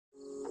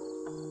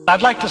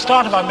I'd like to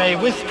start, if I may,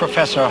 with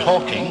Professor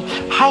Hawking.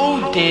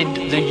 How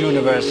did the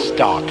universe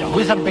start?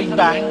 With a Big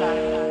Bang?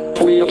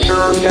 We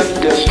observe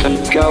that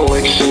distant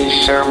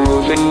galaxies are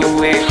moving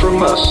away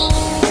from us.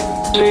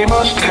 They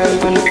must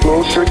have been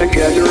closer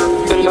together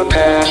in the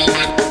past.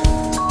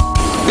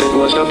 It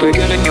was the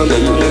beginning of the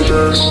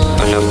universe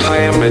and of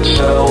time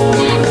itself.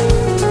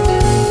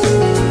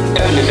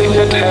 Anything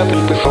that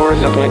happened before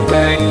the Big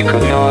Bang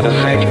could not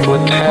affect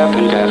what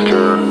happened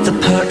after. The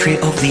poetry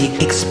of the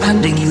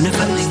expanding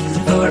universe,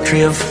 the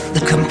poetry of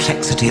the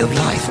complexity of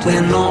life.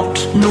 We're not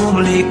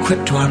normally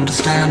equipped to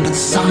understand, and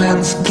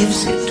science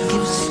gives it.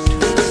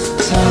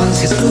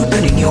 Science is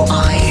opening your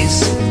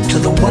eyes to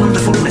the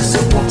wonderfulness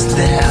of what's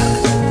there.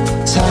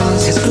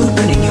 Science is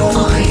opening your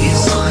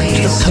eyes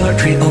to the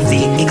poetry of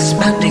the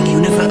expanding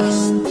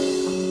universe.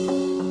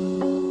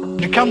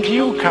 To come to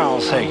you,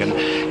 Carl Sagan,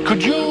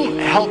 could you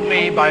help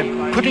me by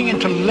putting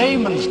into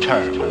layman's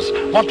terms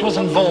what was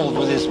involved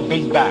with this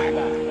Big Bang?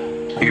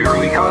 The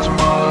early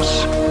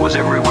cosmos was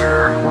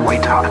everywhere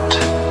white hot.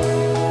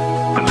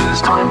 But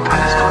as time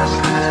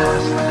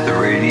passed, the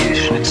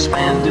radiation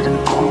expanded and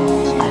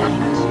cooled.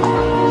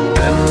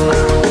 Then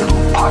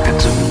little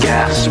pockets of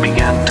gas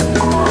began to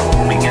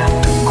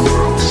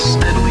grow,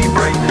 steadily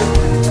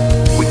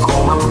brightening. We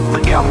call them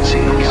the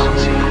galaxies.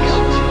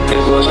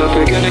 It was the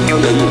beginning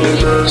of the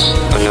universe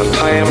and of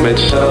time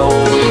itself.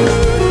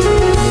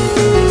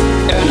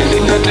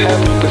 Anything that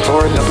happened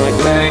before the Big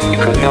Bang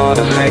could not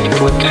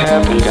affect what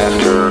happened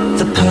after.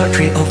 The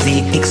poetry of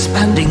the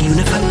expanding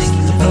universe,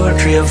 the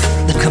poetry of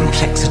the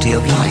complexity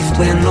of life.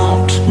 We're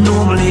not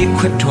normally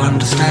equipped to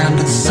understand,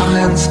 and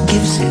science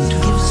gives it.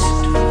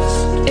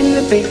 In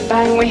the Big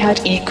Bang we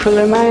had equal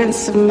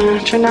amounts of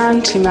matter and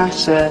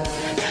antimatter,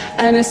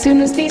 and as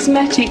soon as these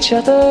met each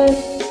other,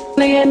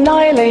 they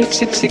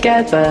annihilated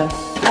together.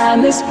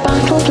 And this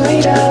battle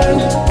played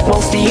out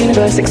whilst the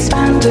universe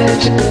expanded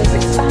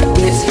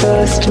in its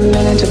first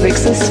minute of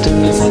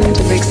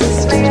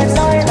existence. They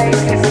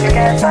annihilated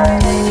together.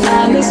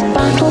 And this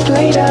battle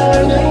played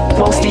out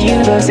whilst the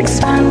universe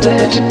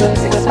expanded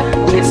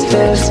in its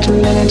first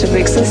minute of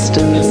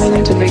existence.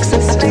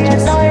 They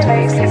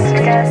annihilated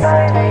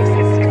together.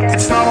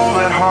 It's not all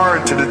that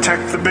hard to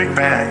detect the Big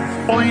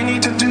Bang. All you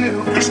need to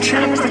do is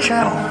change the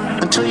channel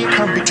until you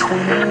come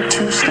between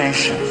two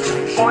stations.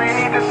 All you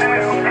need to do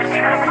is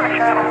change the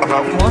channel.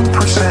 About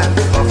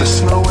 1% of the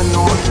snow and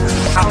noise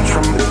comes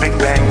from the Big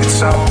Bang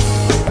itself.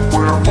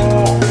 We're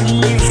all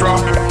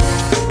eavesdropping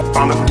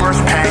on the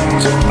birth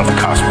pangs of the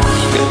cosmos.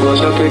 It was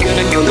the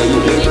beginning of the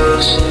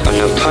universe and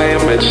of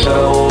time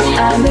itself.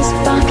 And this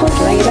battle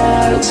played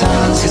out.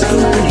 Science is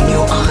opening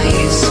your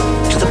eyes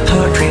to the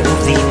poetry of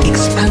the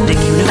expanding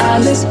universe.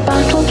 And this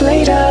battle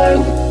played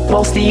out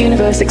whilst the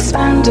universe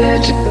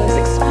expanded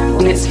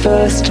in its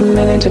first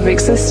minute of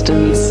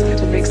existence.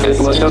 It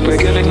was the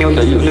beginning of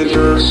the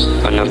universe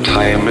and of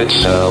time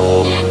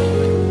itself.